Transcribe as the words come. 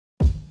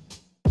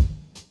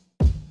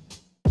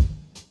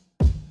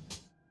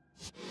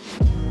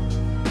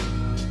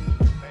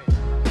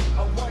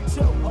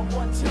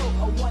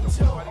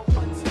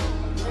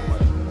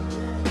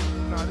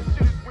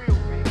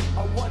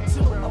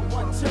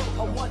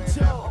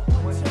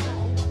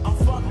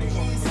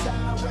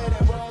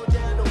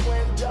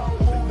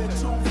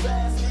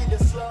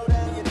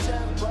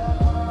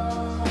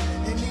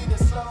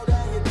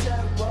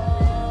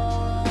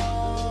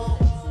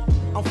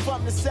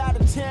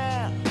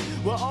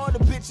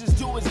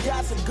neighbors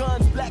got some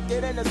guns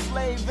blacker than a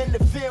slave in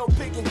the field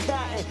picking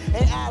cotton.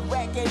 And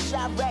Iraq and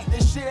Chirac,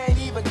 this shit ain't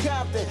even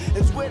Compton.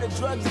 It's where the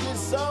drugs get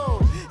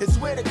sold. It's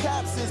where the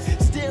cops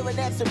is staring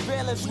at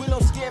surveillance. We know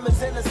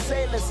scammers and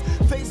assailants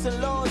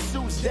facing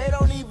lawsuits. They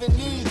don't even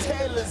need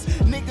tailors.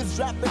 Niggas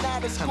dropping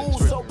out of school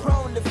so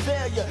prone to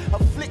failure.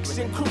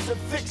 Affliction,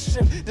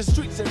 crucifixion, the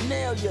streets will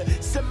nail you.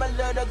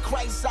 Similar to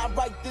Christ, I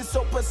write this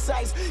so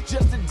precise.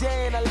 Just a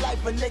day in a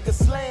life, a nigga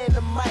slaying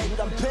the mic.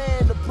 I'm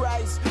paying the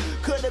price.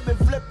 Could have been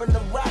flipping the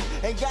rock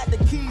and got the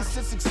keys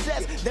to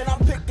success. Then I'm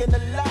picking the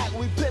lock.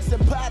 We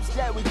pissing pots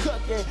that we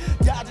cooking.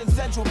 Dodging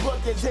central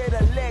bookings. Hit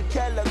a lick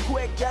hella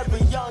quick.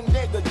 Every young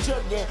nigga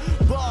jugging.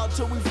 Ball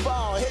till we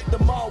fall. Hit the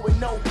mall with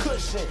no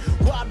cushion.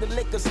 Rob the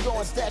liquor store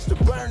and stash the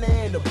burner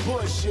in the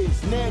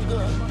bushes.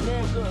 Nigga,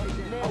 nigga,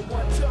 nigga. I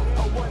want to,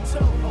 I want to,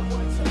 I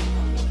want to.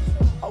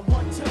 I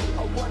want to,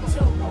 I want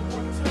to, I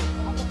want to.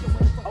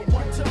 I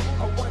want to,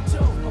 I want to,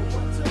 I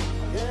want to.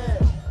 Yeah.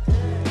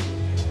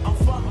 I'm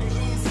from the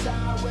east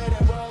side where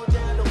they roll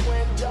down the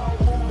window.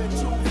 Moving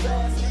too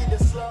fast, need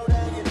to slow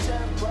down your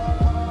tempo.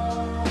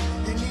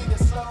 You need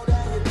to slow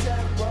down your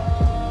tempo.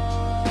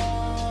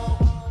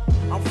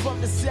 I'm from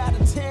the side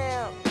of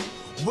town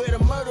where the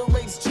murder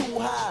rate's too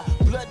high.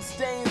 Blood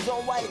stains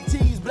on white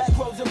tees, black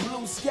rose and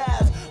blue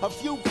skies. A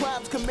few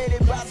crimes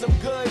committed by some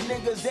good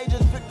niggas. They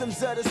just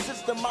victims of the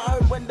system. I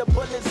heard when the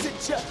bullets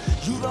hit ya,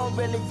 you don't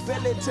really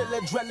feel it till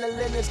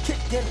adrenaline is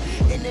kicking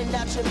in and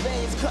out your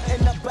veins,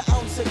 cutting up an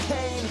ounce of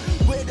cane.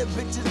 Where the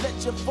bitches let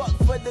you fuck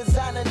for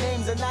designer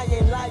names, and I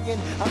ain't lying.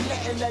 I'm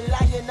letting the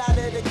lion out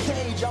of the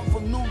cage. I'm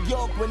from New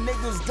York where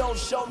niggas don't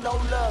show no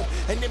love.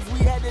 And if we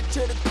headed to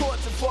the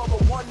courts for a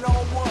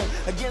one-on-one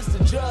against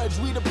the judge,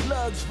 we the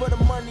plugs for the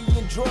money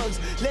and drugs.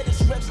 Let it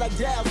stretch like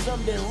Dow,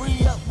 something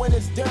re-up when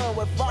it's done.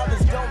 Where fathers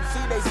don't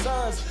see their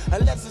sons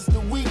unless it's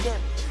the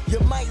weekend. You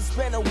might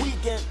spend a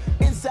weekend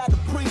inside the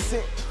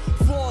precinct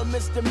for a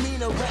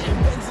misdemeanor, renting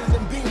Benzes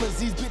and Beamers.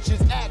 These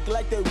bitches act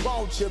like they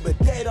want you, but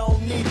they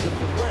don't need you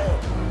for real.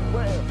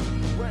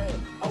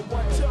 I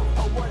want to,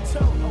 I want to,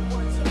 I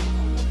want to.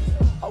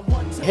 I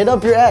want to. Hit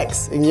up your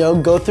ex and, you know,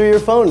 go through your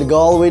phone, go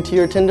all the way to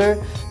your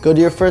Tinder, go to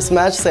your first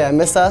match, say I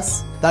miss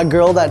us. That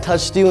girl that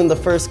touched you in the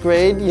first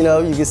grade, you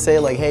know, you could say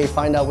like, hey,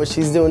 find out what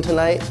she's doing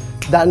tonight.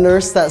 That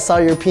nurse that saw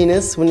your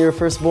penis when you were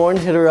first born,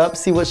 hit her up,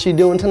 see what she's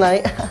doing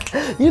tonight.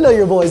 You know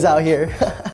your boy's out here.